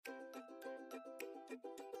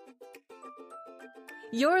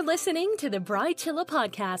You're listening to the Bridechilla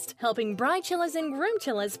podcast, helping bridechillas and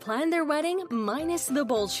groomchillas plan their wedding minus the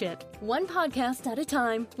bullshit. One podcast at a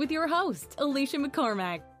time with your host, Alicia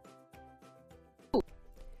McCormack.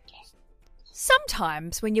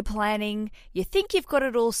 Sometimes when you're planning, you think you've got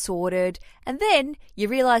it all sorted, and then you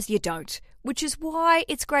realise you don't, which is why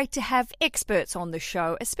it's great to have experts on the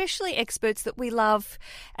show, especially experts that we love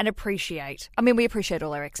and appreciate. I mean, we appreciate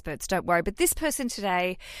all our experts, don't worry, but this person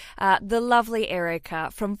today, the lovely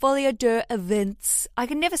Erica from Folia de Events. I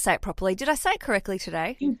can never say it properly. Did I say it correctly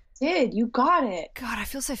today? You did. You got it. God, I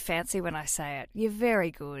feel so fancy when I say it. You're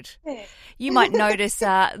very good. You might notice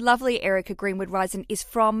lovely Erica Greenwood-Risen is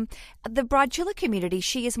from the Bridechilla community.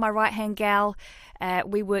 She is my right-hand gal.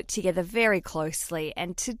 We work together very closely.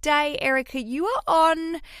 And today, Erica, you are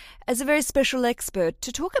on as a very special expert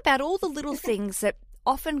to talk about all the little things that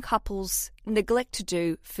often couples neglect to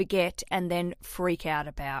do, forget, and then freak out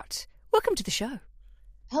about. Welcome to the show.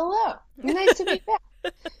 Hello. Nice to be back.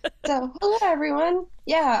 So, hello, everyone.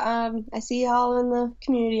 Yeah, I see y'all in the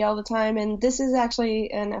community all the time, and this is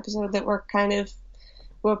actually an episode that we're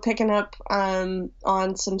picking up on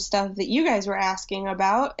some stuff that you guys were asking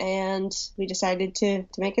about, and we decided to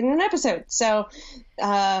make it an episode. So,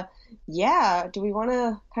 do we want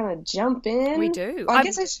to kind of jump in? We do. Well, I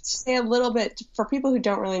guess I should say a little bit for people who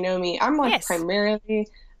don't really know me. I'm primarily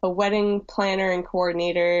a wedding planner and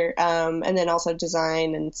coordinator, and then also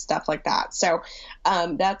design and stuff like that. So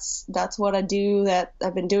that's what I do. That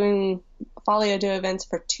I've been doing Folia de Events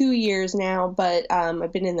for 2 years now, but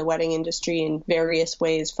I've been in the wedding industry in various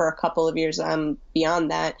ways for a couple of years beyond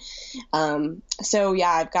that.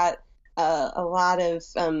 I've got a lot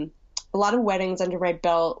of weddings under my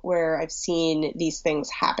belt where I've seen these things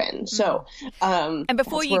happen. So, and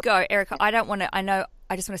before you go, Erica, I just want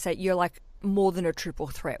to say you're like more than a triple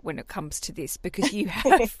threat when it comes to this, because you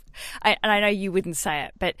have, and I know you wouldn't say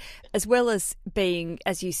it, but as well as being,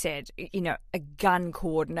 as you said, a gun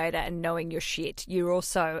coordinator and knowing your shit, you're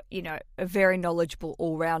also, a very knowledgeable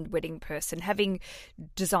all-round wedding person, having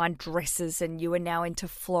designed dresses, and you are now into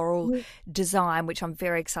floral design, which I'm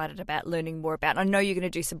very excited about learning more about. And I know you're going to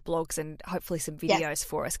do some blogs and hopefully some videos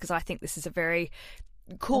for us, because I think this is a very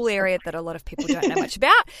cool area that a lot of people don't know much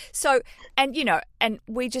about. So, and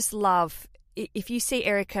we just love, if you see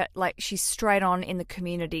Erica, like, she's straight on in the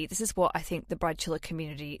community. This is what I think the Bridechilla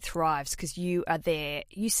community thrives, because you are there.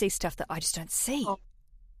 You see stuff that I just don't see.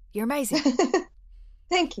 You're amazing.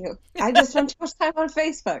 Thank you. I just spend too much time on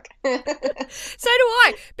Facebook. So do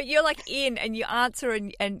I. But you're like in and you answer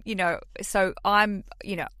and so I'm,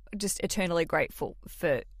 just eternally grateful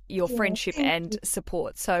for your friendship and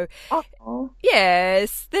support. So,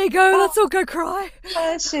 yes, there you go. Let's all go cry.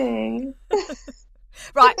 Blushing.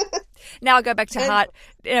 Right. Now I go back to hard.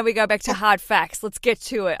 Now we go back to hard facts. Let's get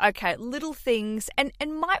to it. Okay, little things, and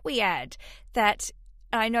might we add that?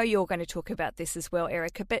 I know you're going to talk about this as well,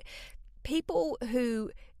 Erica. But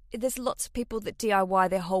there's lots of people that DIY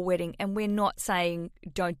their whole wedding, and we're not saying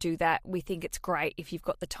don't do that. We think it's great if you've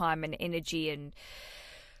got the time and energy and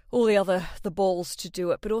all the balls to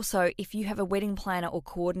do it. But also, if you have a wedding planner or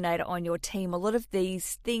coordinator on your team, a lot of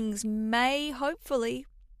these things may hopefully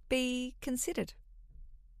be considered.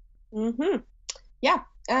 Yeah.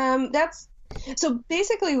 That's so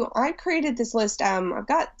basically I created this list. I've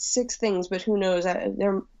got 6 things, but who knows?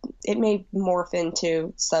 It may morph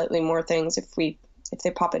into slightly more things if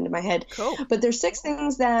they pop into my head. Cool. But there's 6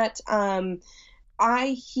 things that I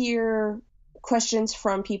hear questions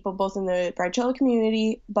from people both in the Bridechilla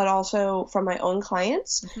community, but also from my own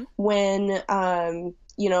clients when I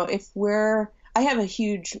have a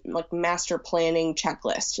huge master planning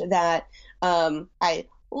checklist that I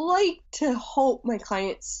like to hope my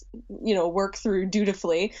clients, work through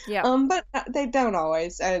dutifully. Yeah. But they don't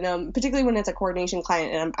always. And particularly when it's a coordination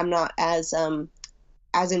client and I'm not as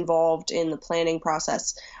involved in the planning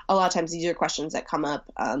process, a lot of times these are questions that come up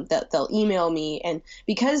that they'll email me. And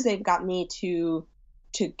because they've got me to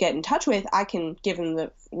get in touch with, I can give them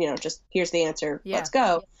the, just here's the answer. Yeah. Let's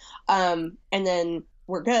go. And then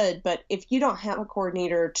we're good. But if you don't have a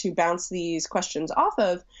coordinator to bounce these questions off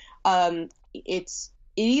of, it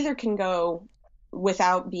either can go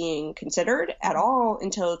without being considered at all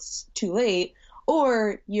until it's too late,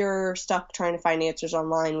 or you're stuck trying to find answers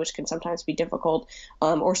online, which can sometimes be difficult,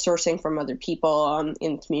 or sourcing from other people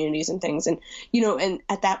in communities and things. And, and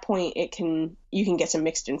at that point you can get some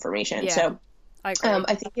mixed information. Yeah, so I agree.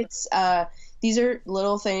 I think it's, these are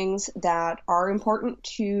little things that are important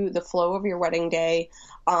to the flow of your wedding day.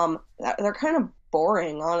 They're kind of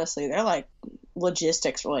boring, honestly. They're like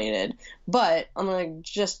logistics related, but I'm going to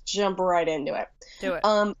just jump right into it. Do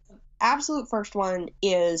it. Absolute first one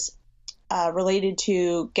is related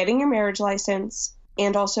to getting your marriage license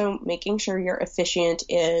and also making sure your officiant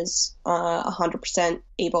is 100%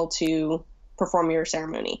 able to perform your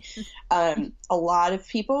ceremony. A lot of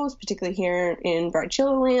people, particularly here in Bride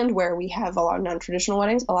Chilla land, where we have a lot of non-traditional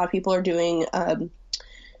weddings, a lot of people are doing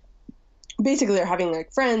basically they're having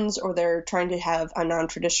like friends, or they're trying to have a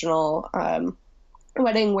non-traditional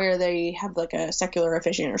wedding where they have like a secular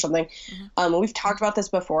officiant or something. We've talked about this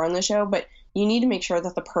before on the show, but you need to make sure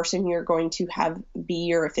that the person you're going to have be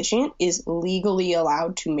your officiant is legally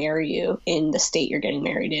allowed to marry you in the state you're getting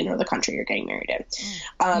married in or the country you're getting married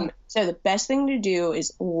in. So the best thing to do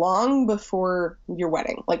is long before your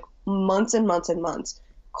wedding, like months and months and months,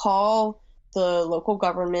 call the local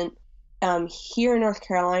government. Here in North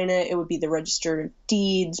Carolina, it would be the Register of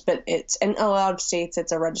Deeds, but it's in a lot of states,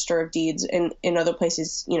 it's a Register of Deeds. And in other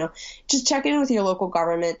places, you know, just check in with your local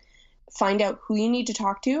government, find out who you need to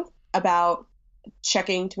talk to about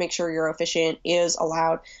checking to make sure your officiant is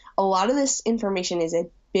allowed. A lot of this information is a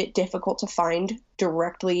bit difficult to find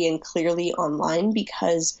directly and clearly online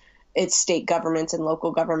because it's state governments and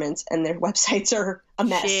local governments and their websites are a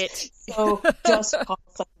mess. Shit. So just call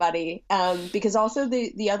somebody. Because also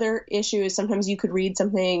the other issue is sometimes you could read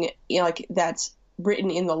something, you know, like that's written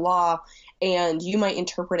in the law and you might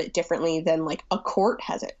interpret it differently than like a court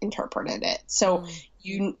has it interpreted it. So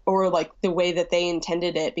or like the way that they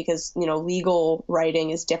intended it, because, you know, legal writing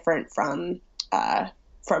is different from,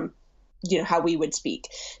 you know, how we would speak.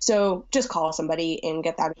 So just call somebody and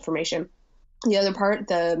get that information. The other part,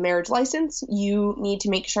 the marriage license, you need to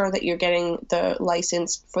make sure that you're getting the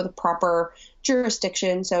license for the proper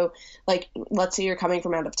jurisdiction. So like, let's say you're coming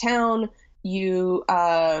from out of town, you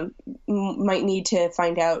might need to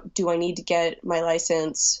find out, do I need to get my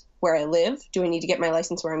license where I live? Do I need to get my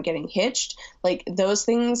license where I'm getting hitched? Like those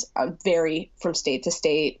things vary from state to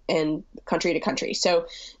state and country to country. So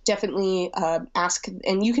definitely ask,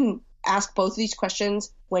 and you can ask both of these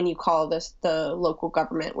questions when you call the local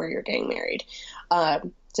government where you're getting married.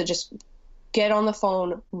 So just get on the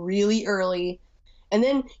phone really early. And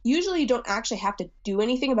then usually you don't actually have to do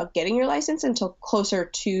anything about getting your license until closer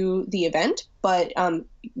to the event, but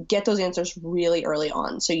get those answers really early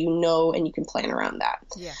on so you know and you can plan around that.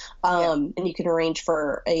 And you can arrange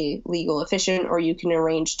for a legal officiant, or you can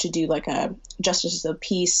arrange to do like a justice of the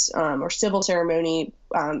peace or civil ceremony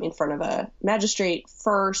in front of a magistrate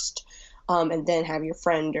first, and then have your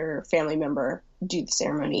friend or family member do the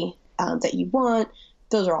ceremony that you want.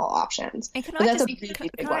 Those are all options. And can I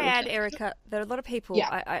add, Erica, that a lot of people,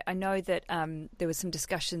 I know that there was some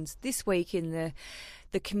discussions this week in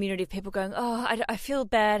the community of people going, I feel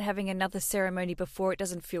bad having another ceremony before, it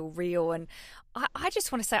doesn't feel real. And I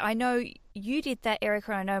just want to say, I know you did that,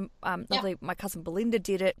 Erica, and I know my cousin Belinda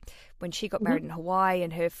did it when she got married in Hawaii,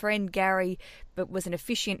 and her friend Gary was an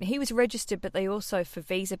officiant. He was registered, but they also, for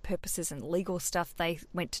visa purposes and legal stuff, they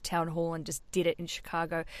went to town hall and just did it in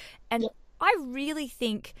Chicago. And I really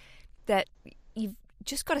think that you've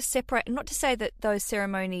just got to separate, not to say that those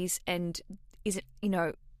ceremonies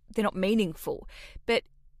they're not meaningful, but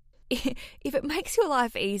if it makes your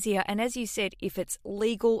life easier, and as you said, if it's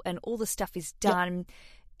legal and all the stuff is done,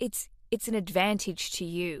 it's an advantage to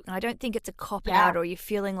you. And I don't think it's a cop-out or you're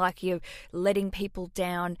feeling like you're letting people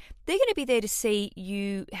down. They're going to be there to see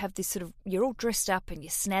you have this sort of, you're all dressed up and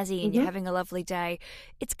you're snazzy and you're having a lovely day.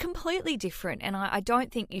 It's completely different, and I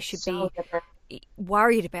don't think you should be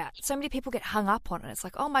worried about it. So many people get hung up on it. It's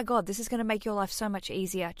like, oh my God, this is going to make your life so much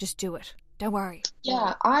easier. Just do it. Don't worry.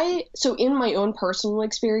 Yeah, so in my own personal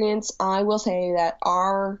experience, I will say that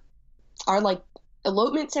our like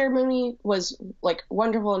elopement ceremony was like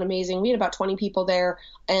wonderful and amazing. We had about 20 people there,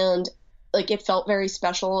 and like it felt very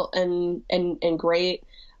special and great.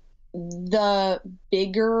 The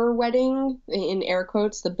bigger wedding, in air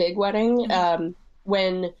quotes, the big wedding,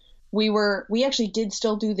 when we actually did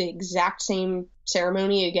still do the exact same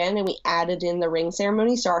ceremony again, and we added in the ring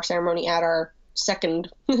ceremony. So our ceremony at our second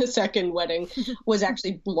wedding was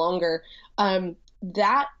actually longer.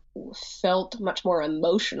 That felt much more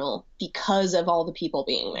emotional because of all the people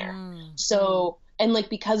being there. So, and like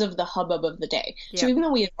because of the hubbub of the day. So even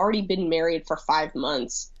though we had already been married for 5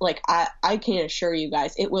 months, like I can assure you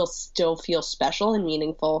guys, it will still feel special and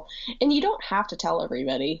meaningful. And you don't have to tell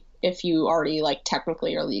everybody if you already like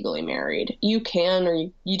technically are legally married. You can,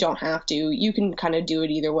 or you don't have to. You can kind of do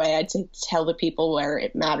it either way. I'd say tell the people where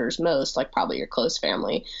it matters most, like probably your close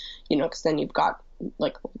family, you know, because then you've got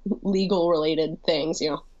like legal related things,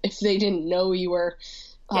 you know, if they didn't know you were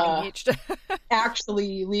getting hitched.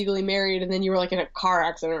 actually legally married, and then you were like in a car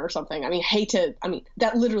accident or something. I mean,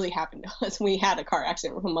 that literally happened to us. We had a car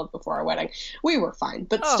accident a month before our wedding. We were fine,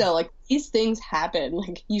 but still, like, these things happen.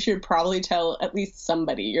 Like, you should probably tell at least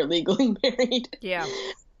somebody you're legally married. Yeah.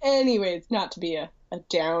 Anyways, not to be a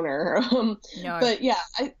downer. No. But yeah,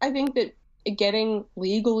 I think that getting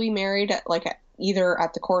legally married either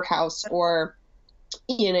at the courthouse or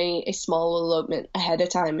in a small elopement ahead of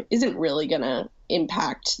time isn't really going to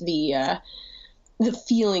impact the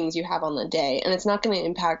feelings you have on the day, and it's not going to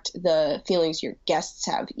impact the feelings your guests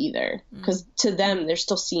have either, because to them, they're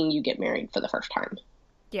still seeing you get married for the first time.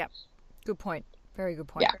 Yeah, good point. Very good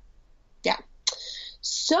point. Yeah.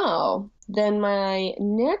 So then my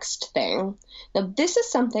next thing, now this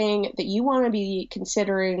is something that you want to be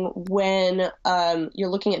considering when you're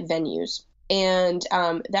looking at venues, and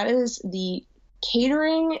that is the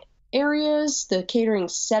catering areas, the catering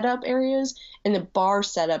setup areas, and the bar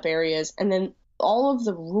setup areas, and then all of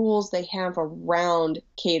the rules they have around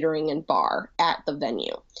catering and bar at the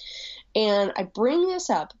venue. And I bring this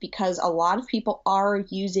up because a lot of people are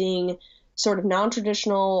using sort of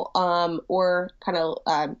non-traditional or kind of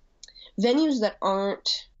venues that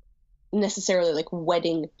aren't necessarily like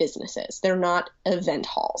wedding businesses. They're not event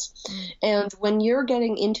halls. And when you're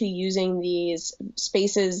getting into using these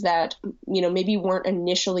spaces that, maybe weren't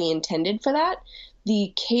initially intended for that,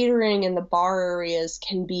 the catering and the bar areas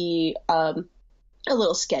can be a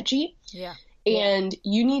little sketchy. Yeah. And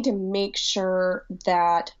you need to make sure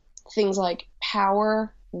that things like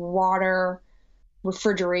power, water,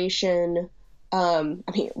 refrigeration,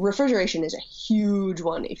 refrigeration is a huge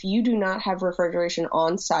one. If you do not have refrigeration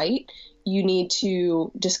on site, you need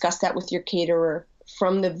to discuss that with your caterer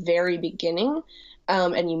from the very beginning,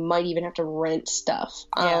 and you might even have to rent stuff.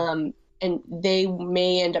 Yeah. And they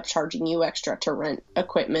may end up charging you extra to rent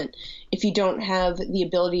equipment if you don't have the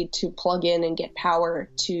ability to plug in and get power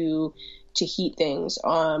to heat things,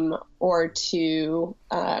 or to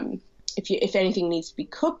if anything needs to be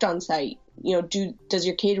cooked on site. Does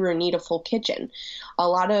your caterer need a full kitchen? A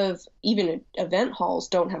lot of even event halls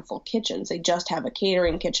don't have full kitchens. They just have a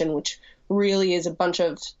catering kitchen, which really is a bunch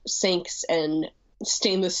of sinks and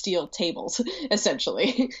stainless steel tables,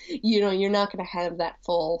 essentially. You're not going to have that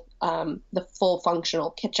the full functional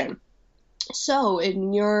kitchen. So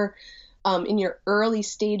in your early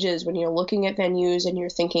stages, when you're looking at venues and you're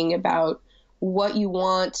thinking about what you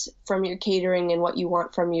want from your catering and what you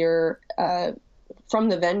want from your from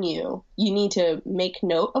the venue, you need to make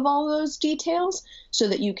note of all those details so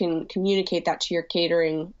that you can communicate that to your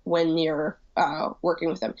catering when you're working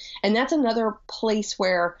with them. And that's another place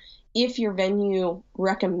where if your venue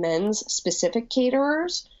recommends specific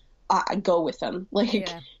caterers, go with them.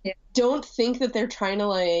 Don't think that they're trying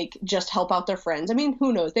to just help out their friends. I mean,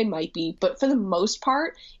 who knows? They might be, but for the most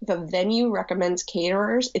part, if a venue recommends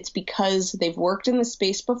caterers, it's because they've worked in the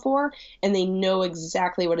space before and they know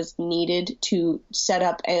exactly what is needed to set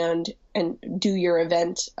up and do your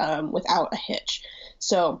event without a hitch.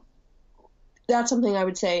 So that's something I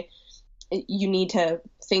would say you need to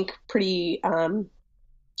think pretty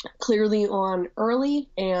clearly on early,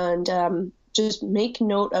 and just make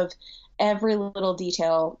note of every little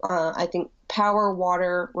detail. I think power,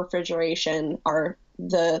 water, refrigeration are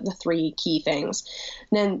the three key things.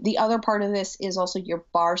 And then the other part of this is also your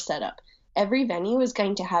bar setup. Every venue is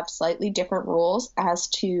going to have slightly different rules as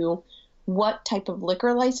to what type of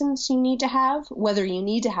liquor license you need to have, whether you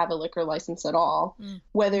need to have a liquor license at all,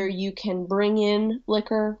 whether you can bring in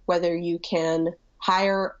liquor, whether you can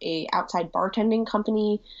hire a outside bartending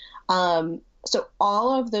company. So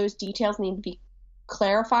all of those details need to be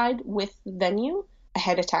clarified with the venue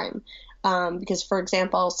ahead of time. Because, for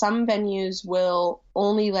example, some venues will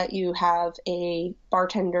only let you have a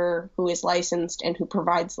bartender who is licensed and who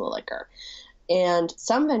provides the liquor. And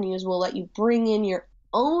some venues will let you bring in your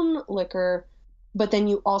own liquor, but then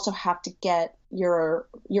you also have to get your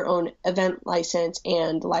own event license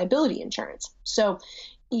and liability insurance. So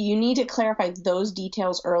you need to clarify those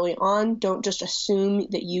details early on. Don't just assume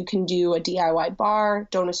that you can do a DIY bar.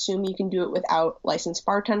 Don't assume you can do it without licensed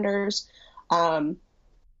bartenders.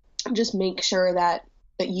 Just make sure that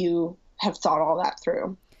you have thought all that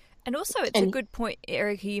through. And also, it's a good point,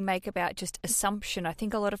 Erica, you make about just assumption. I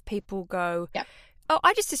think a lot of people go, oh,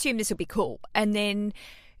 I just assume this will be cool. And then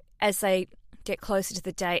as they get closer to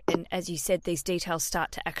the date, and as you said, these details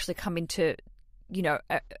start to actually come into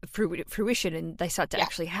fruition, and they start to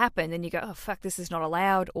actually happen, then you go, oh fuck, this is not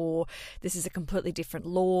allowed, or this is a completely different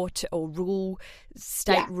law or rule,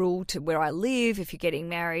 state rule to where I live if you're getting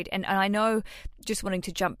married. And I know, just wanting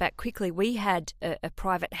to jump back quickly, we had a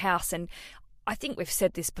private house, and I think we've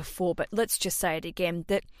said this before, but let's just say it again,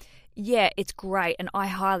 that yeah, it's great, and I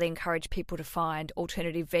highly encourage people to find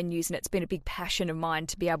alternative venues, and it's been a big passion of mine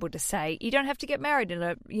to be able to say you don't have to get married in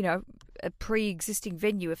a pre-existing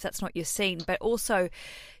venue if that's not your scene, but also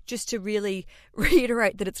just to really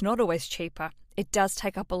reiterate that it's not always cheaper. It does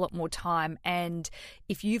take up a lot more time, and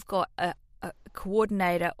if you've got a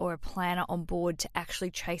coordinator or a planner on board to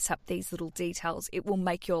actually chase up these little details, it will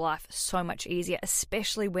make your life so much easier,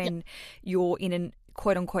 especially when you're in an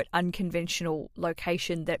quote-unquote unconventional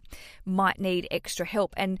location that might need extra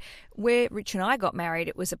help. And where Rich and I got married,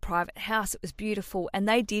 it was a private house. It was beautiful, and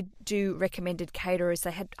they did do recommended caterers.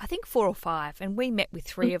 They had, I think, 4 or 5, and we met with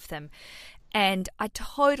 3 of them. And I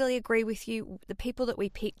totally agree with you. The people that we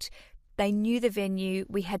picked, they knew the venue.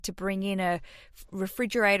 We had to bring in a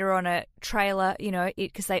refrigerator on a trailer,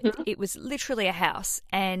 because it was literally a house.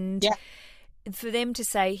 And for them to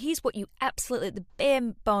say, here's what you absolutely, the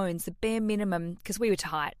bare bones, the bare minimum, because we were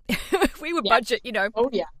tight. We were budget,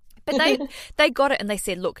 Oh, yeah. But they got it, and they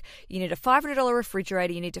said, look, you need a $500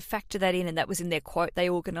 refrigerator, you need to factor that in, and that was in their quote. They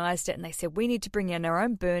organised it, and they said, we need to bring in our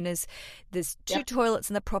own burners. There's 2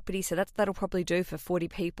 toilets in the property, so that'll probably do for 40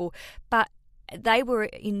 people. But they were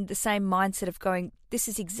in the same mindset of going, this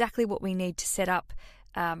is exactly what we need to set up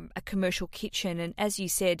a commercial kitchen. And as you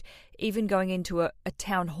said, even going into a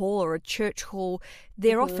town hall or a church hall,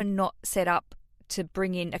 they're often not set up to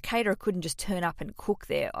bring in. A caterer couldn't just turn up and cook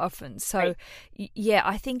there often. So yeah,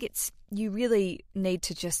 I think you really need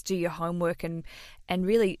to just do your homework and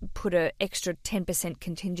really put an extra 10%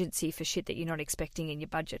 contingency for shit that you're not expecting in your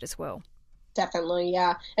budget as well. Definitely,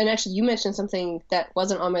 yeah. And actually, you mentioned something that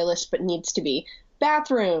wasn't on my list but needs to be.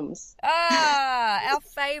 Bathrooms. Our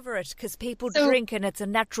favourite, because people drink and it's a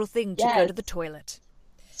natural thing to go to the toilet.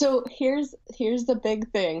 So here's the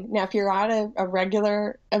big thing. Now, if you're at a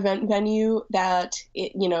regular event venue that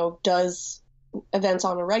does events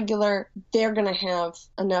on a regular, they're gonna have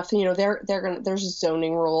enough. There's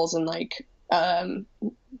zoning rules and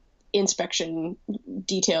inspection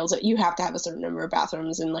details that you have to have a certain number of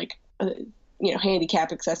bathrooms and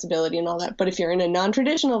handicap accessibility and all that. But if you're in a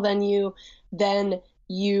non-traditional venue, then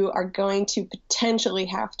you are going to potentially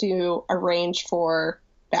have to arrange for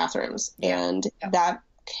bathrooms. And that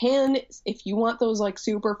can, if you want those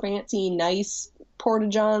super fancy, nice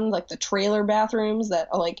porta-john, the trailer bathrooms that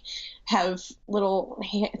have little,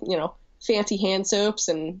 fancy hand soaps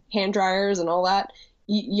and hand dryers and all that,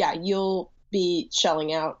 you'll be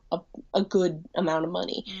shelling out a good amount of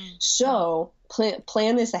money. So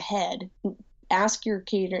plan this ahead. Ask your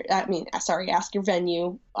ask your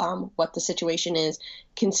venue what the situation is.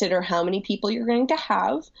 Consider how many people you're going to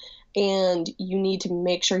have, and you need to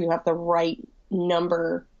make sure you have the right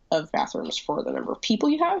number of bathrooms for the number of people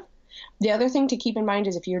you have. The other thing to keep in mind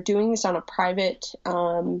is if you're doing this on a private,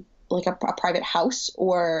 a private house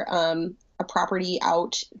or a property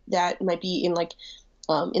out that might be in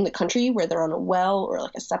the country where they're on a well or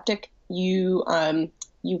a septic, you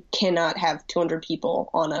cannot have 200 people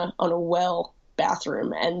on a well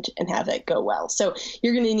bathroom and have it go well. So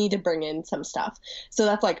you're going to need to bring in some stuff. So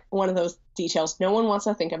that's one of those details no one wants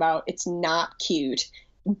to think about. It's not cute,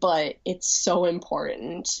 but it's so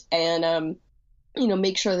important. And,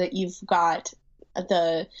 make sure that you've got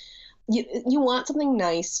you want something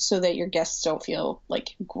nice so that your guests don't feel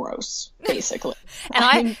gross, basically.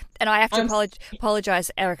 and I have to apologize,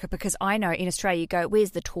 Erica, because I know in Australia you go,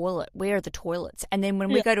 where's the toilet? Where are the toilets? And then when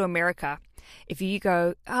we go to America, if you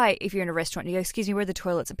go, hi, if you're in a restaurant, you go, excuse me, where are the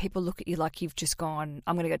toilets? And people look at you like you've just gone,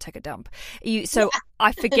 I'm going to go take a dump.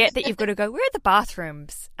 I forget that you've got to go, where are the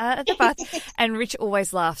bathrooms? And Rich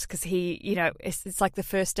always laughs because he, it's like the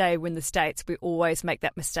first day when the States, we always make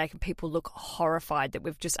that mistake and people look horrified that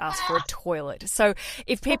we've just asked for a toilet. So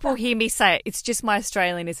if people hear me say it, it's just my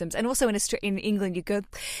Australianisms. And also in England, you go,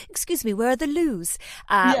 excuse me, where are the loos?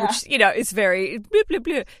 Which, is very blah, blah,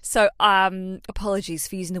 blah. So apologies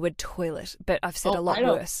for using the word toilet, but I've said a lot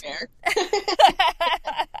worse.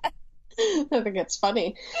 I think it's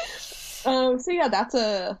funny.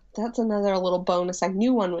 That's another little bonus. I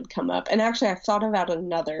knew one would come up, and actually I've thought about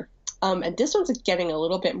another. And this one's getting a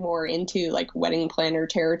little bit more into wedding planner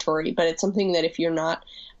territory, but it's something that if you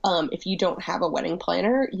don't have a wedding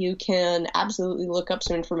planner, you can absolutely look up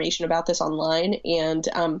some information about this online and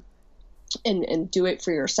do it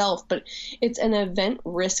for yourself. But it's an event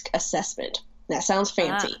risk assessment. That sounds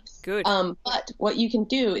fancy. Good. But what you can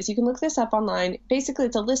do is you can look this up online. Basically,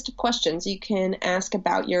 it's a list of questions you can ask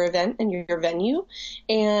about your event and your venue,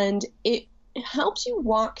 and it helps you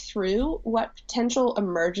walk through what potential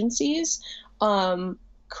emergencies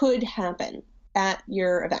could happen at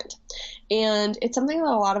your event. And it's something that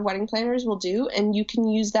a lot of wedding planners will do, and you can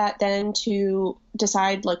use that then to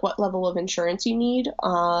decide like what level of insurance you need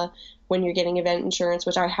when you're getting event insurance,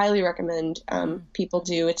 which I highly recommend people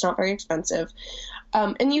do. It's not very expensive.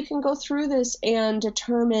 And you can go through this and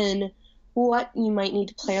determine what you might need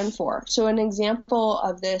to plan for. So an example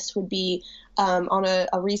of this would be on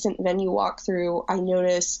a recent venue walkthrough, I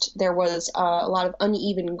noticed there was a lot of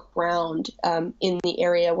uneven ground in the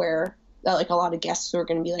area where like a lot of guests were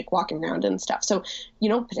going to be like walking around and stuff. So,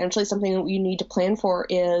 potentially something that you need to plan for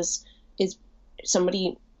is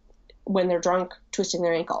somebody when they're drunk twisting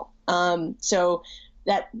their ankle. So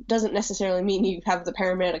that doesn't necessarily mean you have the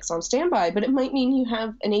paramedics on standby, but it might mean you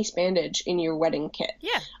have an ace bandage in your wedding kit.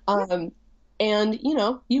 Yeah. And,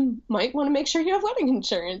 you might want to make sure you have wedding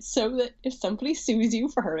insurance so that if somebody sues you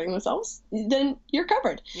for hurting themselves, then you're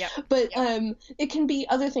covered. Yeah. But it can be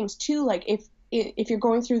other things too. Like if you're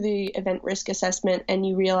going through the event risk assessment and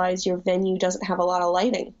you realize your venue doesn't have a lot of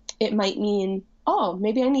lighting, it might mean, oh,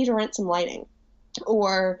 maybe I need to rent some lighting.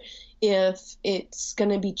 Or if it's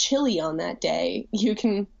going to be chilly on that day, you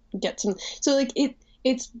can get some. So like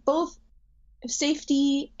it's both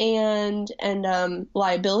safety and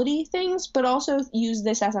liability things, but also use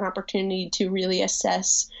this as an opportunity to really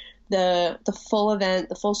assess the full event,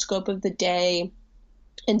 the full scope of the day,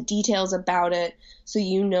 and details about it, so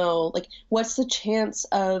like what's the chance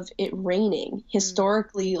of it raining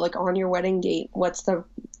historically, like on your wedding date, what's the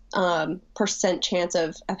percent chance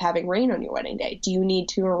of having rain on your wedding day? Do you need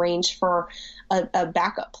to arrange for a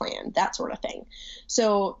backup plan, that sort of thing?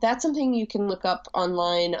 So that's something you can look up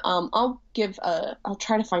online. I'll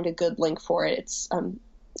try to find a good link for it. It's and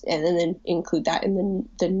then include that in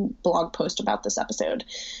the blog post about this episode.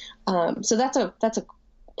 So that's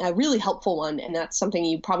a really helpful one, and that's something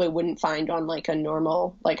you probably wouldn't find on like a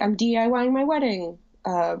normal, like I'm DIYing my wedding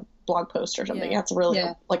blog post or something. That's really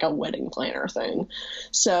like a wedding planner thing.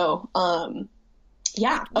 So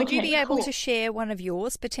would you be able to share one of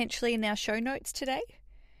yours potentially in our show notes today?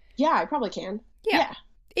 Yeah, I probably can. Yeah.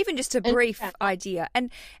 Even just a brief idea.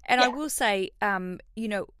 And I will say,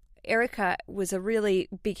 Erica was a really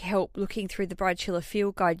big help looking through the Bridechilla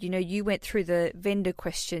Field Guide. You went through the vendor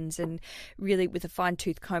questions and really with a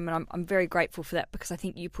fine-tooth comb, and I'm very grateful for that, because I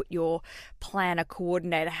think you put your planner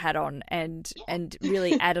coordinator hat on and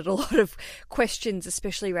really added a lot of questions,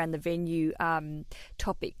 especially around the venue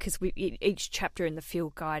topic, because each chapter in the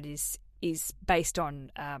Field Guide is based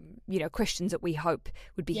on, questions that we hope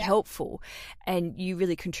would be helpful, and you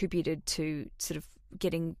really contributed to sort of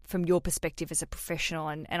getting from your perspective as a professional,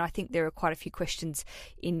 and I think there are quite a few questions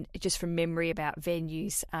in just from memory about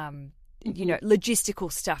venues,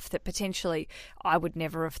 logistical stuff that potentially I would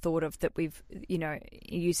never have thought of, that we've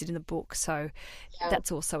used it in the book. So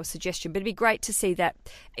that's also a suggestion. But it'd be great to see that.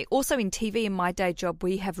 Also in TV, in my day job,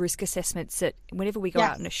 we have risk assessments that whenever we go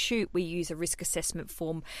out on a shoot, we use a risk assessment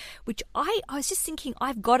form, which I was just thinking,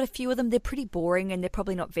 I've got a few of them. They're pretty boring and they're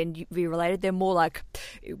probably not venue related. They're more like,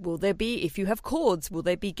 will there be, if you have cords, will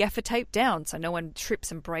there be gaffer tape down so no one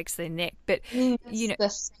trips and breaks their neck? But it's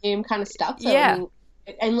the same kind of stuff. So, yeah.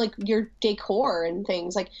 And like your decor and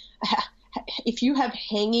things, like if you have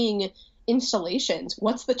hanging installations,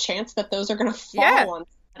 what's the chance that those are going to fall on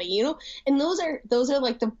somebody, And those are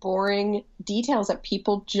like the boring details that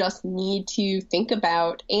people just need to think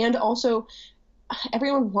about. And also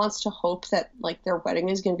everyone wants to hope that like their wedding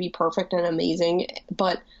is going to be perfect and amazing.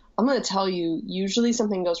 But I'm going to tell you, usually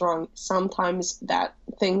something goes wrong. Sometimes that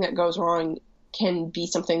thing that goes wrong can be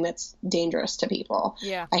something that's dangerous to people.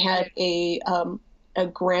 Yeah. I had a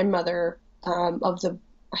grandmother I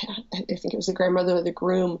think it was the grandmother of the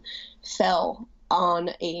groom, fell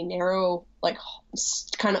on a narrow, like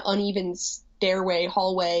kind of uneven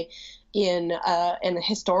hallway in a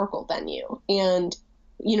historical venue. And,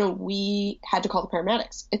 we had to call the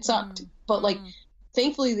paramedics. It sucked. But like,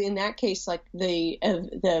 thankfully in that case, like the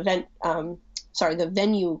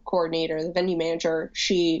venue coordinator, the venue manager,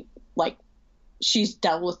 she's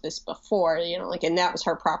dealt with this before, and that was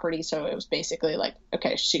her property. So it was basically like,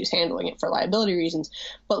 okay, she was handling it for liability reasons.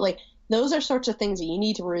 But like, those are sorts of things that you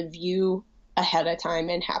need to review ahead of time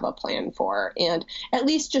and have a plan for, and at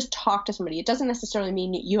least just talk to somebody. It doesn't necessarily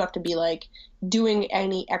mean you have to be like doing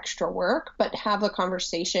any extra work, but have a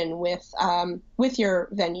conversation with your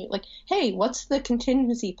venue. Like, hey, what's the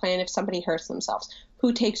contingency plan if somebody hurts themselves?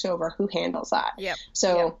 Who takes over? Who handles that? Yep.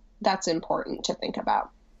 So that's important to think about.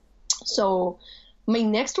 So my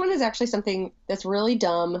next one is actually something that's really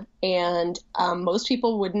dumb, and most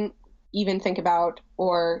people wouldn't even think about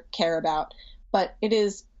or care about, but it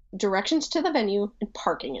is directions to the venue and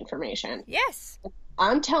parking information. Yes.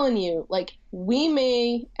 I'm telling you, like, we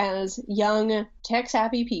may, as young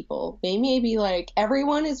tech-savvy people, they may be like,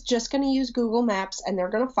 everyone is just going to use Google Maps and they're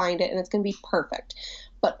going to find it and it's going to be perfect.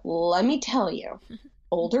 But let me tell you,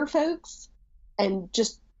 older folks and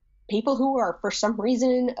just people who are, for some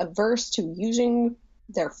reason, averse to using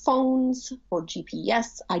their phones or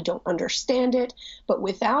GPS, I don't understand it. But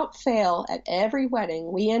without fail, at every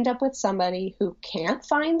wedding, we end up with somebody who can't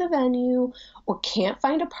find the venue or can't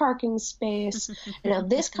find a parking space. Now,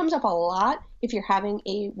 this comes up a lot if you're having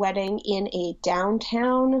a wedding in a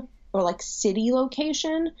downtown or like city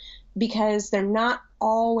location, because they're not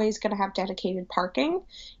always going to have dedicated parking.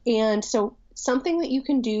 And so something that you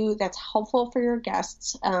can do that's helpful for your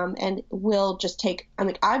guests and will just take, I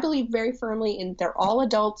mean, I believe very firmly in they're all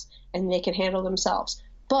adults and they can handle themselves.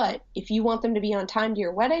 But if you want them to be on time to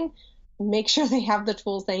your wedding, make sure they have the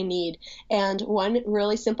tools they need. And one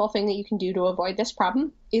really simple thing that you can do to avoid this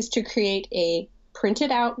problem is to create a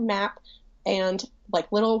printed out map and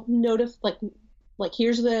like little like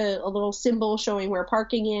here's a little symbol showing where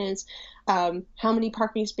parking is, how many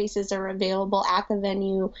parking spaces are available at the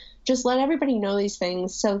venue. Just let everybody know these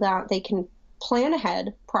things so that they can plan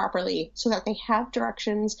ahead properly, so that they have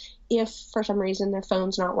directions if for some reason their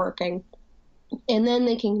phone's not working, and then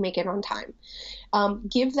they can make it on time.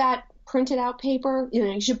 Give that printed out paper,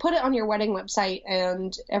 you should put it on your wedding website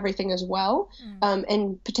and everything as well,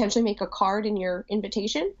 and potentially make a card in your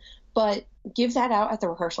invitation. But give that out at the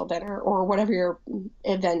rehearsal dinner or whatever your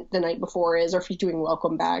event the night before is, or if you're doing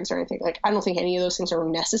welcome bags or anything. Like, I don't think any of those things are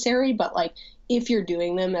necessary, but like if you're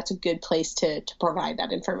doing them, that's a good place to provide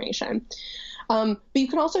that information. But you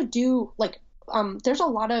can also do like, there's a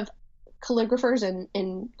lot of calligraphers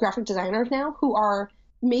and graphic designers now who are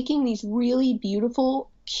making these really beautiful,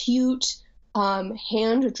 cute,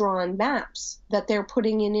 hand-drawn maps that they're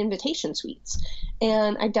putting in invitation suites.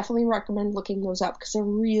 And I definitely recommend looking those up because they're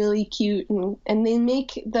really cute, and they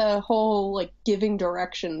make the whole like giving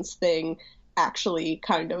directions thing actually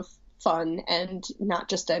kind of fun and not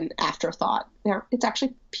just an afterthought. It's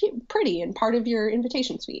actually pretty and part of your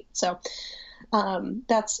invitation suite. So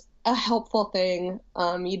that's a helpful thing.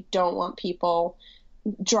 You don't want people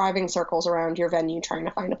driving circles around your venue trying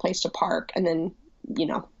to find a place to park and then,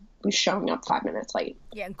 showing up 5 minutes late.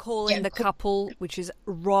 Yeah, and calling the couple, which is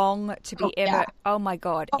wrong to be oh my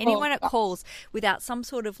God. Anyone that calls without some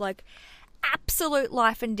sort of like absolute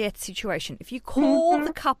life and death situation, if you call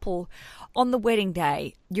the couple on the wedding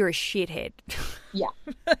day, you're a shithead. Yeah.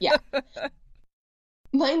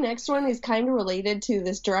 My next one is kind of related to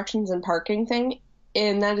this directions and parking thing,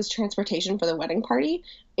 and that is transportation for the wedding party.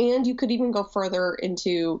 And you could even go further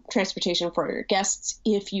into transportation for your guests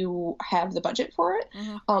if you have the budget for it.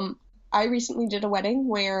 I recently did a wedding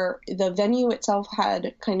where the venue itself had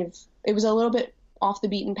it was a little bit off the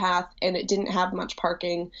beaten path and it didn't have much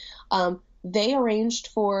parking. They arranged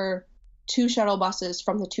for 2 shuttle buses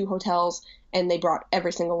from the 2 hotels, and they brought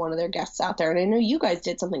every single one of their guests out there. And I know you guys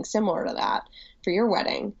did something similar to that for your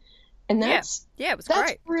wedding. And it was great.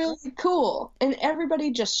 That's really cool. And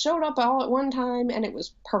everybody just showed up all at one time, and it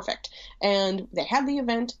was perfect. And they had the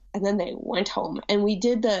event, and then they went home. And we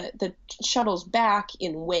did the shuttles back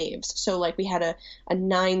in waves. So, like, we had a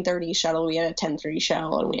 9:30 shuttle, we had a 10:30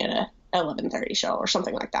 shuttle, and we had a 11:30 shuttle or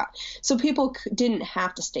something like that. So people didn't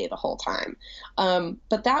have to stay the whole time.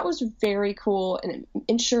 But that was very cool, and it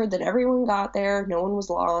ensured that everyone got there, no one was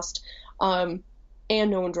lost, and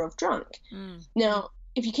no one drove drunk. Now,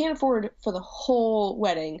 if you can't afford for the whole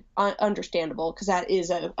wedding, understandable, because that is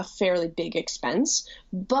a fairly big expense.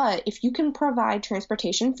 But if you can provide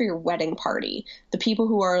transportation for your wedding party, the people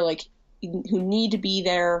who are who need to be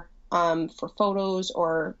there for photos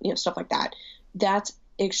or stuff like that, that's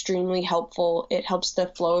extremely helpful. It helps the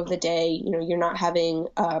flow of the day. You're not having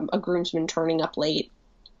a groomsman turning up late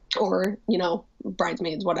or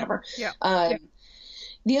bridesmaids, whatever.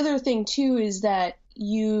 The other thing too is that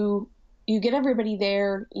you get everybody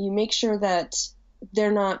there, you make sure that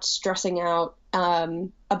they're not stressing out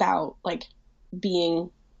about being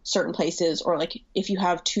certain places, or if you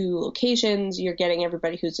have 2 locations, you're getting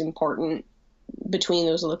everybody who's important between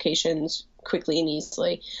those locations quickly and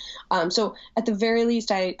easily. So at the very least,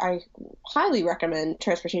 I highly recommend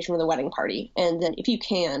transportation for the wedding party. And then if you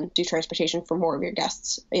can do transportation for more of your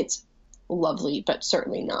guests, it's lovely, but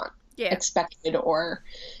certainly not expected or,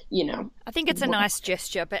 I think it's a nice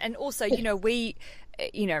gesture, but, and also, we,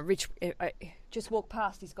 Rich just walked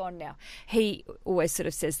past, he's gone now. He always sort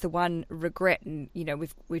of says the one regret, and,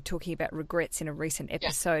 we're talking about regrets in a recent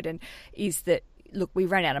episode, and is that, look, we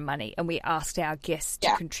ran out of money and we asked our guests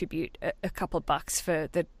to contribute a couple of bucks for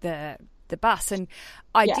the the bus. And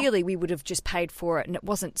ideally we would have just paid for it, and it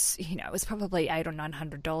wasn't, it was probably $800 or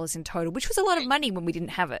 $900 in total, which was a lot of money when we didn't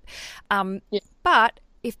have it. But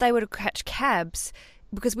if they were to catch cabs,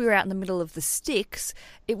 because we were out in the middle of the sticks,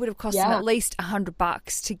 it would have cost them at least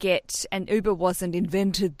 $100 to get, and Uber wasn't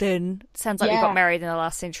invented then. Sounds like we got married in the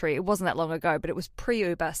last century. It wasn't that long ago, but it was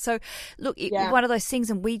pre-Uber. So, look, one of those things,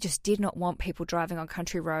 and we just did not want people driving on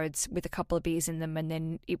country roads with a couple of beers in them, and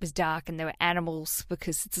then it was dark and there were animals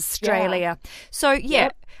because it's Australia. So,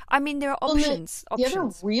 I mean, there are options. The other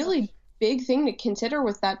really big thing to consider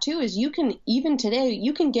with that too is you can, even today,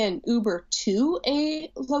 you can get an Uber to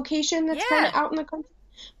a location that's kind of out in the country.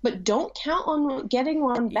 But don't count on getting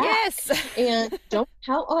one back. Yes. And don't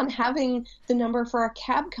count on having the number for a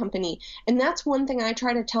cab company. And that's one thing I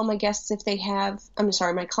try to tell my guests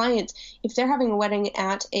my clients, if they're having a wedding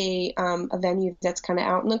at a venue that's kind of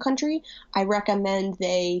out in the country, I recommend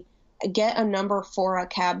they get a number for a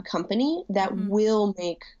cab company that will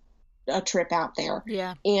make a trip out there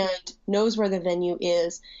and knows where the venue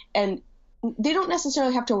is. And they don't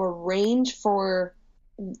necessarily have to arrange for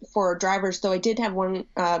drivers, though I did have one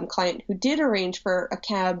client who did arrange for a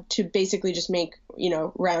cab to basically just make,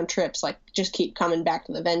 round trips, like just keep coming back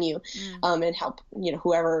to the venue and help,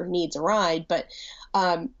 whoever needs a ride. But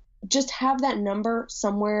just have that number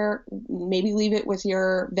somewhere, maybe leave it with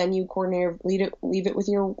your venue coordinator, leave it with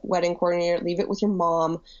your wedding coordinator, leave it with your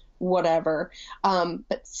mom, whatever.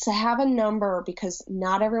 But to have a number, because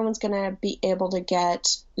not everyone's going to be able to get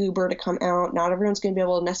Uber to come out. Not everyone's going to be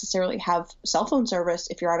able to necessarily have cell phone service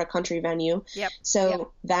if you're at a country venue.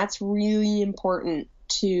 So that's really important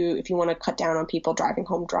if you want to cut down on people driving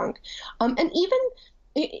home drunk. And even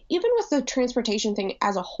with the transportation thing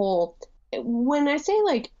as a whole, when I say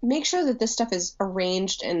make sure that this stuff is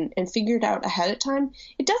arranged and figured out ahead of time,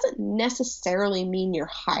 it doesn't necessarily mean you're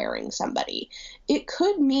hiring somebody. It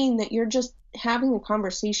could mean that you're just having a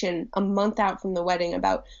conversation a month out from the wedding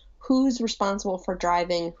about who's responsible for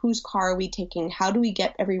driving, whose car are we taking, how do we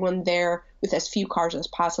get everyone there with as few cars as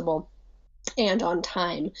possible and on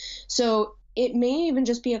time. So it may even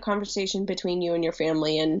just be a conversation between you and your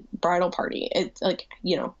family and bridal party. It's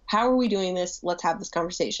how are we doing this? Let's have this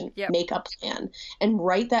conversation. Make a plan and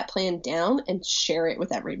write that plan down and share it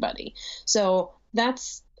with everybody. So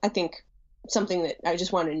that's, I think, something that I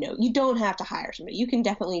just want to know. You don't have to hire somebody. You can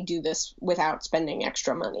definitely do this without spending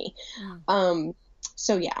extra money. And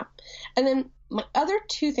then my other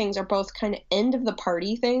two things are both kind of end of the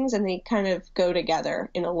party things, and they kind of go together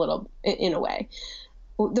in a way.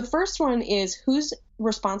 The first one is who's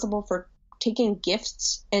responsible for taking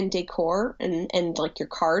gifts and decor and your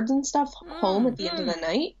cards and stuff home at the end of the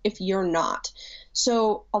night if you're not.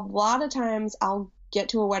 So a lot of times I'll get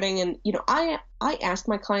to a wedding and, I ask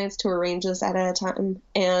my clients to arrange this at a time,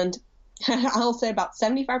 and I'll say about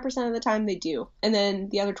 75% of the time they do. And then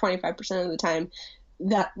the other 25% of the time,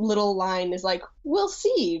 that little line is like, we'll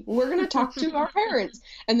see, we're going to talk to our parents.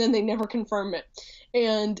 And then they never confirm it.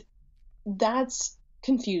 And that's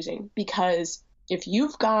confusing, because if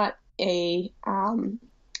you've got a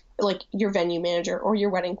your venue manager or your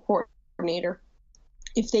wedding coordinator,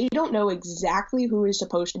 if they don't know exactly who is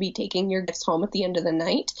supposed to be taking your gifts home at the end of the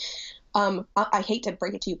night, I hate to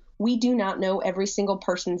break it to you, we do not know every single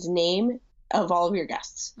person's name of all of your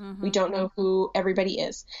guests. We don't know who everybody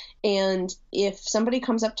is. And if somebody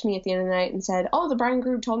comes up to me at the end of the night and said, oh, the bride and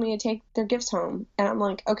groom told me to take their gifts home, and I'm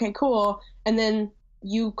like, okay, cool. And then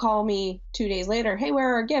you call me 2 days later, hey, where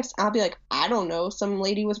are our gifts? I'll be like, I don't know. Some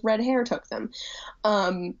lady with red hair took them.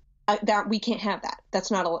 That we can't have that.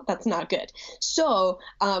 That's not good. So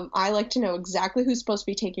I like to know exactly who's supposed to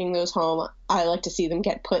be taking those home. I like to see them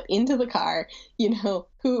get put into the car,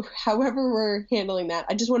 however we're handling that.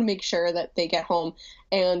 I just want to make sure that they get home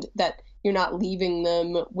and that you're not leaving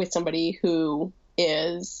them with somebody who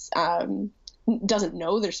is doesn't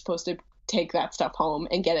know they're supposed to take that stuff home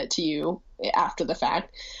and get it to you after the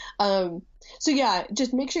fact.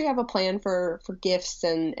 Just make sure you have a plan for gifts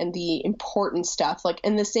and the important stuff.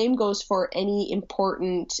 And the same goes for any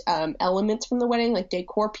important elements from the wedding, like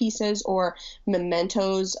decor pieces or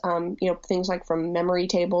mementos, things like from memory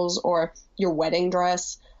tables or your wedding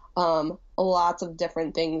dress. Lots of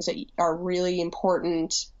different things that are really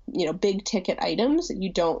important, big ticket items that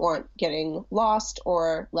you don't want getting lost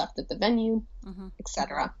or left at the venue,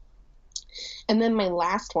 etc. And then my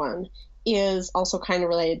last one is also kind of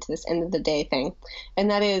related to this end of the day thing. And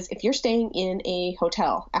that is, if you're staying in a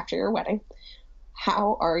hotel after your wedding,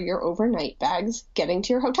 how are your overnight bags getting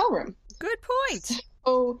to your hotel room? Good point.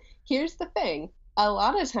 So here's the thing. A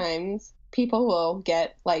lot of times people will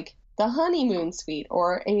get the honeymoon suite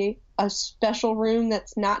or a a special room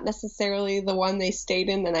that's not necessarily the one they stayed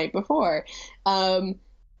in the night before,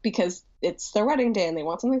 because it's their wedding day and they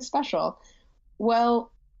want something special.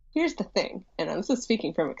 Well, here's the thing, and this is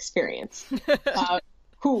speaking from experience.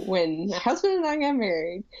 When my husband and I got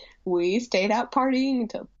married, we stayed out partying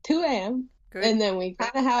until 2 a.m. Good. And then we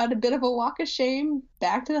kind of had a bit of a walk of shame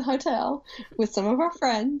back to the hotel with some of our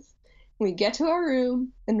friends. We get to our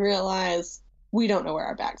room and realize we don't know where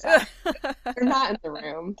our bags are. They're not in the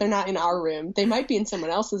room. They're not in our room. They might be in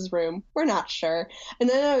someone else's room. We're not sure. And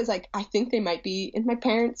then I was like, I think they might be in my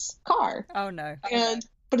parents' car. Oh, no.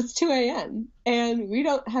 But it's 2 a.m. and we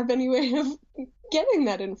don't have any way of getting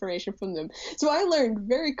that information from them. So I learned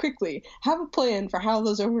very quickly, have a plan for how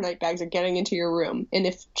those overnight bags are getting into your room. And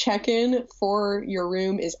if check-in for your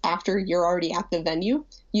room is after you're already at the venue,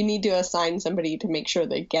 you need to assign somebody to make sure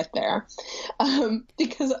they get there.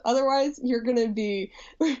 Because otherwise you're going to be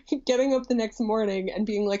getting up the next morning and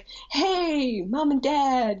being like, hey, mom and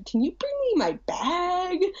dad, can you bring me my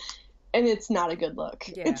bag? And it's not a good look.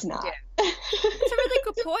 Yeah. It's not. Yeah. It's a really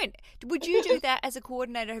good point. Would you do that as a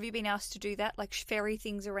coordinator? Have you been asked to do that, like ferry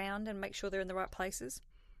things around and make sure they're in the right places?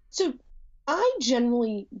 So I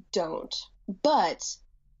generally don't, but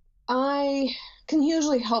I can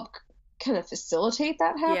usually help kind of facilitate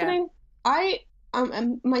that happening. Yeah.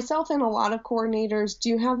 Myself and a lot of coordinators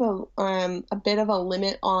do have a bit of a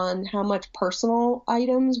limit on how much personal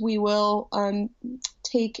items we will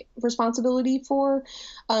take responsibility for.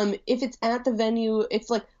 If it's at the venue, it's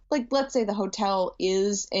like let's say the hotel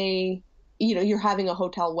is you're having a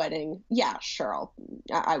hotel wedding. Yeah, sure,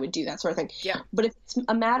 I would do that sort of thing. Yeah. But if it's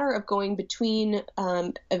a matter of going between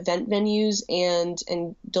event venues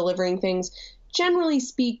and delivering things, generally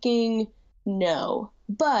speaking, no.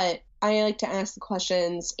 But I like to ask the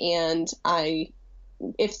questions, and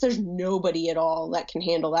if there's nobody at all that can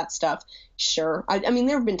handle that stuff, sure. I mean,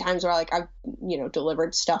 there have been times where I've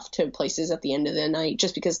delivered stuff to places at the end of the night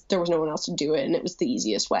just because there was no one else to do it, and it was the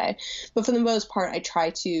easiest way. But for the most part, I try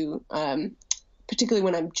to, particularly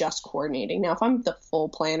when I'm just coordinating. Now, if I'm the full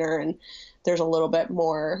planner and there's a little bit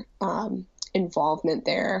more involvement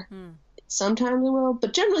there, sometimes I will.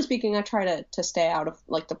 But generally speaking, I try to stay out of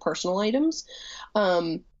like the personal items.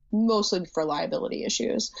 Mostly for liability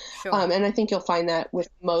issues. Sure. And I think you'll find that with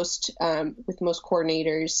most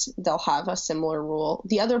coordinators, they'll have a similar rule.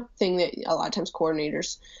 The other thing that a lot of times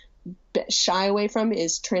coordinators shy away from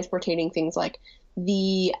is transportating things like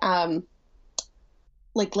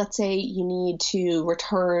let's say you need to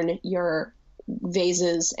return your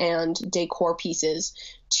vases and decor pieces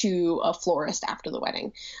to a florist after the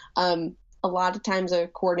wedding. A lot of times a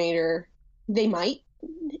coordinator, they might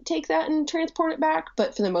take that and transport it back,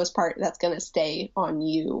 but for the most part that's going to stay on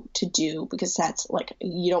you to do, because that's like,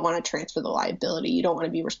 you don't want to transfer the liability. You don't want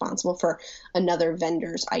to be responsible for another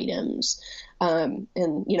vendor's items, and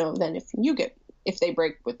then if they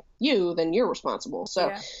break with you, then you're responsible.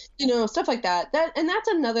 So stuff like that and that's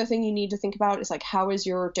another thing you need to think about is like, how is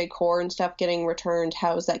your decor and stuff getting returned?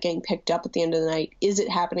 How is that getting picked up at the end of the night? Is it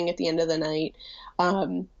happening at the end of the night?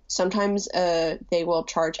 Sometimes they will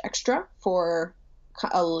charge extra for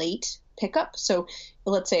a late pickup. So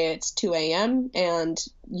let's say it's 2 a.m. and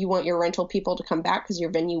you want your rental people to come back because your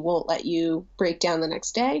venue won't let you break down the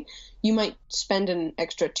next day. You might spend an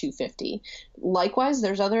extra $250. Likewise,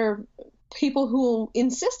 there's other people who will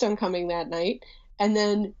insist on coming that night and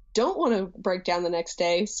then don't want to break down the next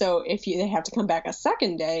day. So if they have to come back a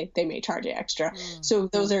second day, they may charge you extra. So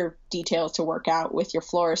those are details to work out with your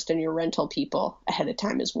florist and your rental people ahead of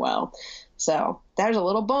time as well. So there's a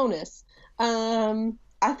little bonus.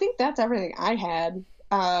 I think that's everything I had.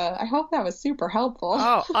 I hope that was super helpful.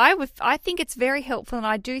 Oh, I think it's very helpful. And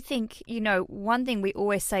I do think, one thing we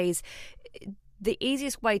always say is the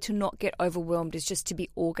easiest way to not get overwhelmed is just to be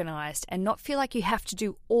organized and not feel like you have to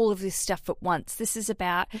do all of this stuff at once. This is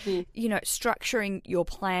about, structuring your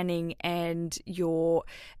planning and your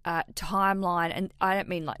timeline. And I don't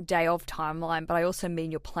mean like day of timeline, but I also mean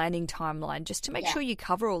your planning timeline, just to make sure you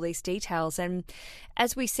cover all these details. And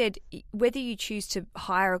as we said, whether you choose to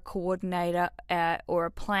hire a coordinator or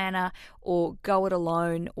a planner or go it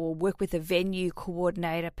alone or work with a venue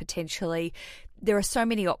coordinator potentially, there are so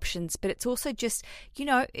many options, but it's also just,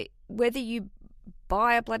 whether you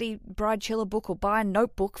buy a bloody Bridechilla book or buy a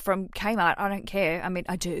notebook from Kmart, I don't care. I mean,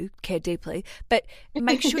 I do care deeply, but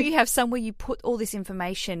make sure you have somewhere you put all this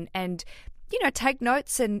information and take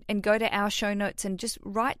notes and go to our show notes and just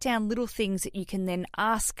write down little things that you can then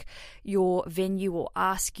ask your venue or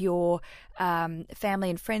ask your family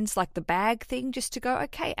and friends, like the bag thing, just to go,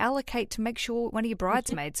 okay, allocate to make sure one of your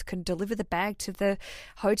bridesmaids can deliver the bag to the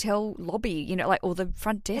hotel lobby, or the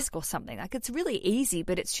front desk or something. Like, it's really easy,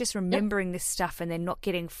 but it's just remembering this stuff and then not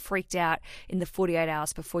getting freaked out in the 48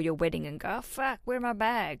 hours before your wedding and go, oh, fuck, where are my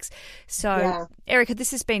bags? So, Erica, this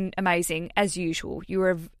has been amazing, as usual. You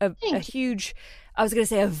were a huge, I was going to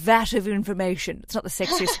say a vat of information. It's not the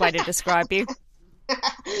sexiest way to describe you.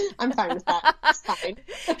 I'm fine with that. It's fine.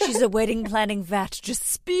 She's a wedding planning vat, just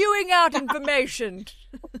spewing out information.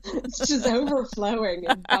 It's just overflowing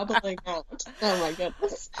and bubbling out. Oh my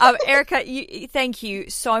goodness. Erica, thank you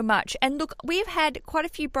so much. And look, we've had quite a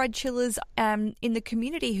few bride chillers in the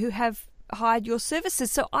community who have hired your services,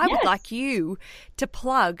 so I would like you to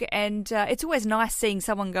plug. And it's always nice seeing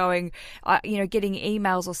someone going, getting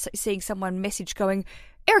emails or seeing someone message going,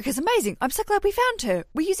 Erica's amazing. I'm so glad we found her.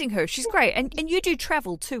 We're using her. She's great. And you do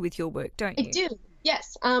travel too with your work, don't you? I do.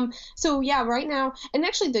 Yes. So yeah, right now, and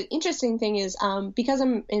actually the interesting thing is, because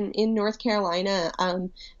I'm in North Carolina,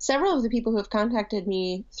 several of the people who have contacted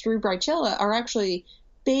me through Bridechilla are actually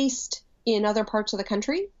based in other parts of the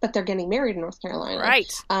country, but they're getting married in North Carolina.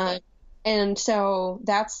 Right. And so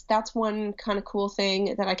that's one kind of cool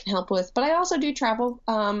thing that I can help with. But I also do travel,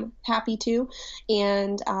 happy to,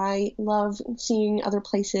 and I love seeing other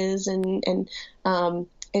places. And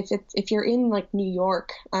if you're in like New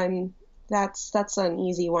York, that's an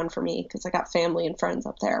easy one for me because I got family and friends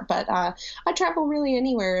up there. But I travel really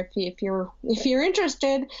anywhere if you're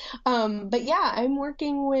interested. But yeah, I'm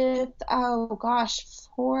working with 4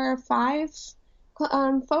 or 5.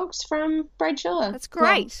 Folks from Bridechilla. That's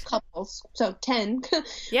great. Well, couples, so 10.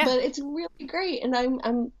 Yeah. But it's really great, and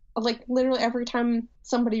I'm like literally every time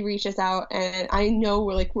somebody reaches out, and I know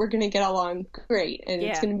we're gonna get along great, and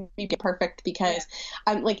it's gonna be perfect because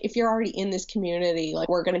I'm like, if you're already in this community, like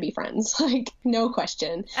we're gonna be friends, like no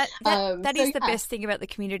question. That is the best thing about the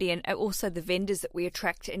community, and also the vendors that we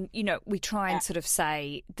attract. And we try and sort of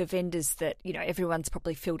say the vendors that everyone's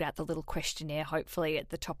probably filled out the little questionnaire, hopefully at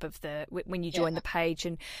the top of when you join the page,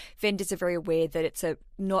 and vendors are very aware that it's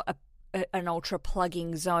not an ultra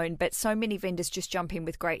plugging zone, but so many vendors just jump in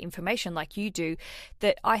with great information like you do,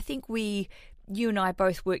 that I think you and I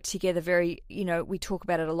both work together very, we talk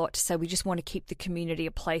about it a lot to say we just want to keep the community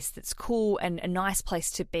a place that's cool and a nice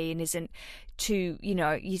place to be, and isn't too,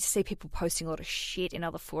 you see people posting a lot of shit in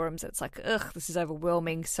other forums. It's like, ugh, this is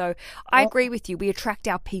overwhelming. So I agree with you. We attract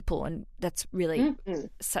our people, and that's really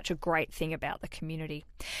such a great thing about the community.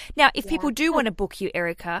 Now, if people do want to book you,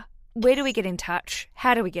 Erica, where do we get in touch?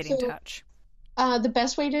 How do we get in touch? The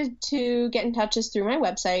best way to get in touch is through my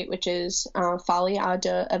website, which is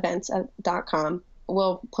folieadeevents.com.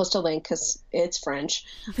 We'll post a link because it's French.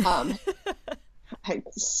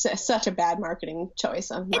 Such a bad marketing choice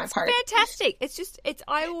on my part. It's fantastic.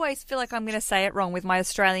 I always feel like I'm going to say it wrong with my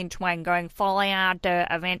Australian twang going Folie Ade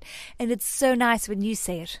Event, and it's so nice when you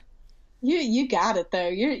say it. You got it though.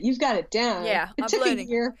 You've got it down. Yeah, it took a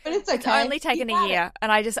year, but it's okay. It's only taken a year,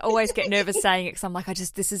 and I just always get nervous saying it because I'm like,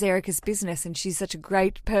 this is Erica's business, and she's such a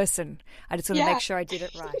great person. I just want to make sure I did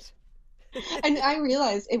it right. And I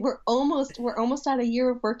realized we're almost at a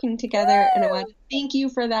year of working together, and I want to thank you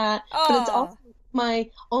for that. Oh. But it's also my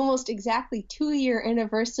almost exactly 2-year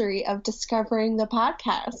anniversary of discovering the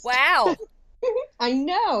podcast. Wow. I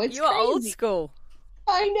know, it's you are crazy. Old school.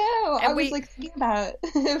 I know. And I was thinking about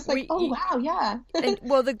it. I was like, wow, yeah. And,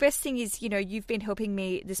 well, the best thing is, you've been helping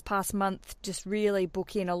me this past month just really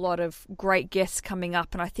book in a lot of great guests coming up.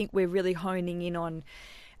 And I think we're really honing in on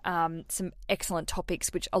some excellent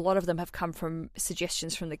topics, which a lot of them have come from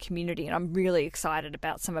suggestions from the community. And I'm really excited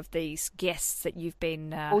about some of these guests that you've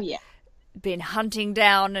been been hunting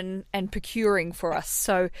down and procuring for us.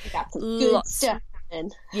 So lots stuff.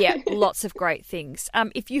 Yeah, lots of great things.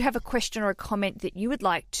 If you have a question or a comment that you would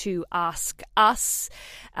like to ask us,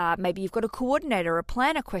 maybe you've got a coordinator or a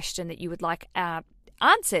planner question that you would like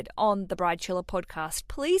answered on the Bridechilla podcast,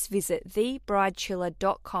 please visit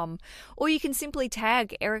thebridechilla.com, or you can simply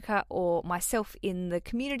tag Erica or myself in the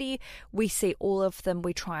community. We see all of them.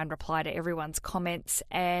 We try and reply to everyone's comments,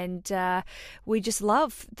 and we just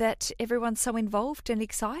love that everyone's so involved and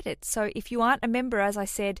excited. So if you aren't a member, as I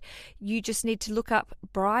said, you just need to look up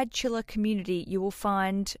Bridechilla Community. You will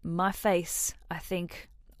find my face, I think,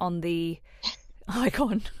 on the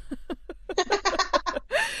icon.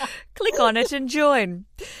 Click on it and join.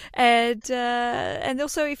 And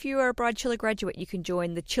also, if you are a Bridechilla graduate, you can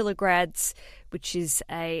join the Chilla Grads, which is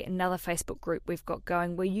another Facebook group we've got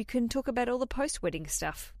going where you can talk about all the post-wedding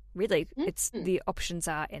stuff. Really, the options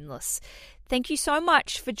are endless. Thank you so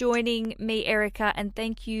much for joining me, Erica, and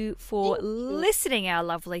thank you for listening, our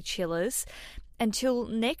lovely chillers. Until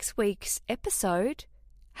next week's episode,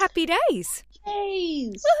 happy days.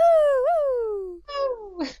 Days.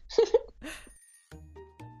 Woohoo!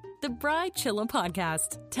 The Bridechilla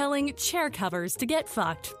Podcast, telling chair covers to get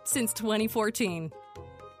fucked since 2014.